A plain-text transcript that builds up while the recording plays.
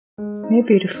You're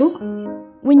beautiful.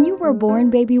 When you were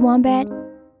born, baby wombat,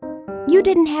 you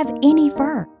didn't have any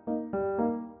fur.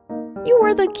 You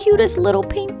were the cutest little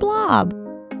pink blob.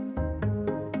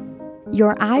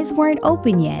 Your eyes weren't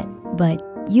open yet, but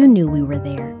you knew we were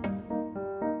there.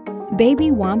 Baby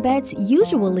wombats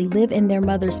usually live in their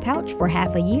mother's pouch for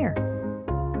half a year.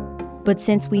 But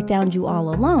since we found you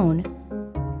all alone,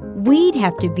 we'd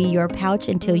have to be your pouch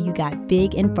until you got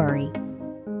big and furry.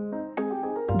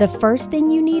 The first thing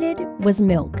you needed was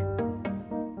milk.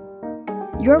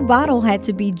 Your bottle had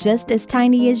to be just as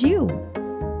tiny as you.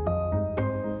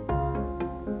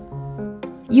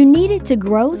 You needed to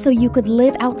grow so you could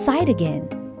live outside again.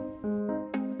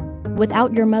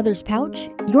 Without your mother's pouch,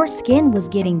 your skin was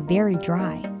getting very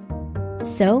dry.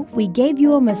 So we gave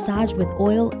you a massage with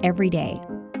oil every day.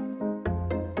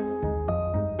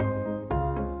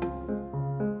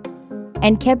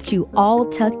 And kept you all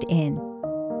tucked in.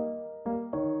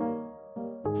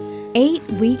 8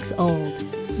 weeks old.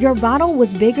 Your bottle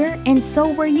was bigger and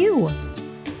so were you.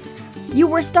 You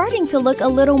were starting to look a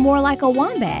little more like a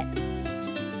wombat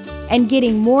and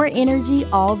getting more energy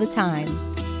all the time.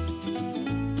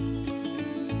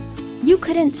 You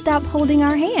couldn't stop holding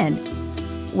our hand.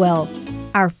 Well,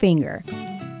 our finger.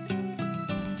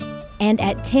 And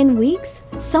at 10 weeks,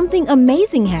 something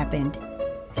amazing happened.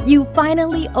 You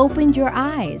finally opened your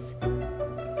eyes.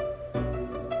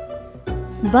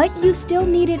 But you still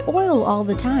needed oil all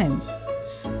the time.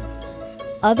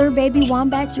 Other baby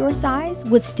wombats your size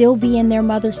would still be in their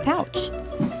mother's pouch.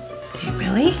 Do your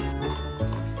belly.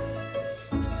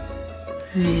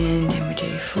 And then we do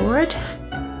your forehead.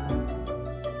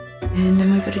 And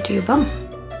then we've got to do your bum.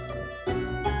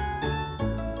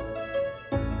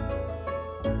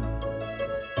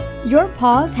 Your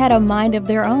paws had a mind of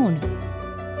their own.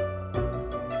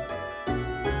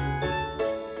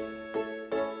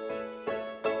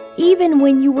 Even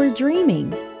when you were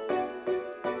dreaming,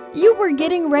 you were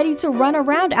getting ready to run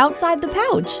around outside the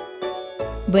pouch.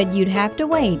 But you'd have to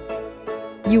wait.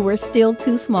 You were still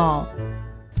too small.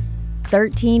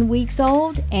 13 weeks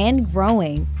old and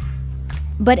growing.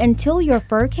 But until your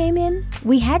fur came in,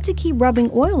 we had to keep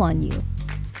rubbing oil on you.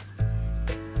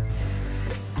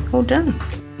 All done.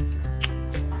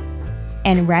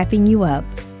 And wrapping you up.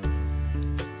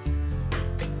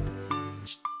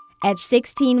 At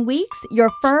 16 weeks,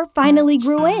 your fur finally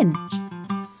grew in.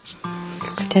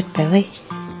 Look at that belly.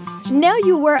 Now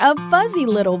you were a fuzzy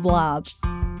little blob.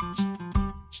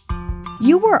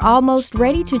 You were almost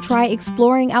ready to try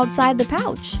exploring outside the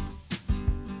pouch.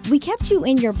 We kept you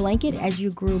in your blanket as you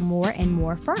grew more and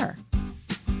more fur.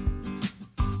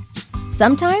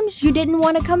 Sometimes you didn't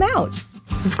want to come out.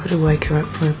 We've got to wake her up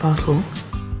for a bottle.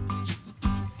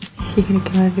 You gonna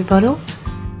come out of your bottle?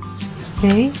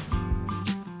 Okay.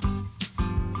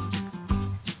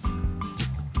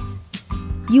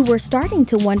 You were starting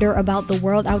to wonder about the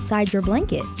world outside your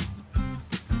blanket.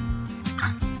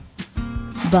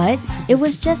 But it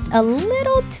was just a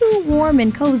little too warm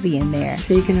and cozy in there.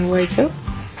 Are you gonna wake up?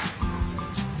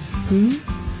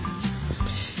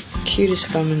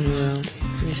 Cutest bum in the world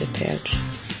is a pouch.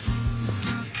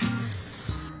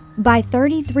 By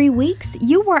 33 weeks,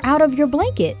 you were out of your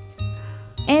blanket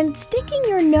and sticking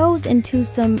your nose into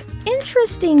some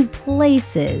interesting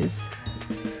places.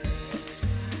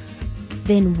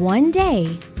 Then one day,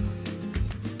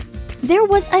 there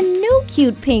was a new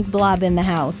cute pink blob in the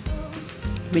house.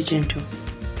 Be gentle.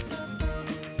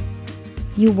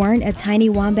 You weren't a tiny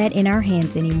wombat in our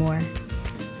hands anymore.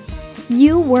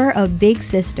 You were a big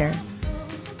sister.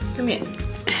 Come here.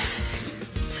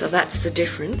 So that's the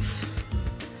difference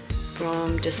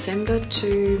from December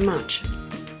to March.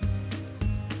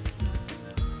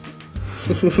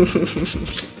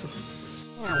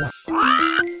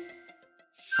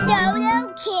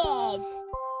 Dodo Kids.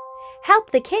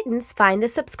 Help the kittens find the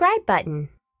subscribe button.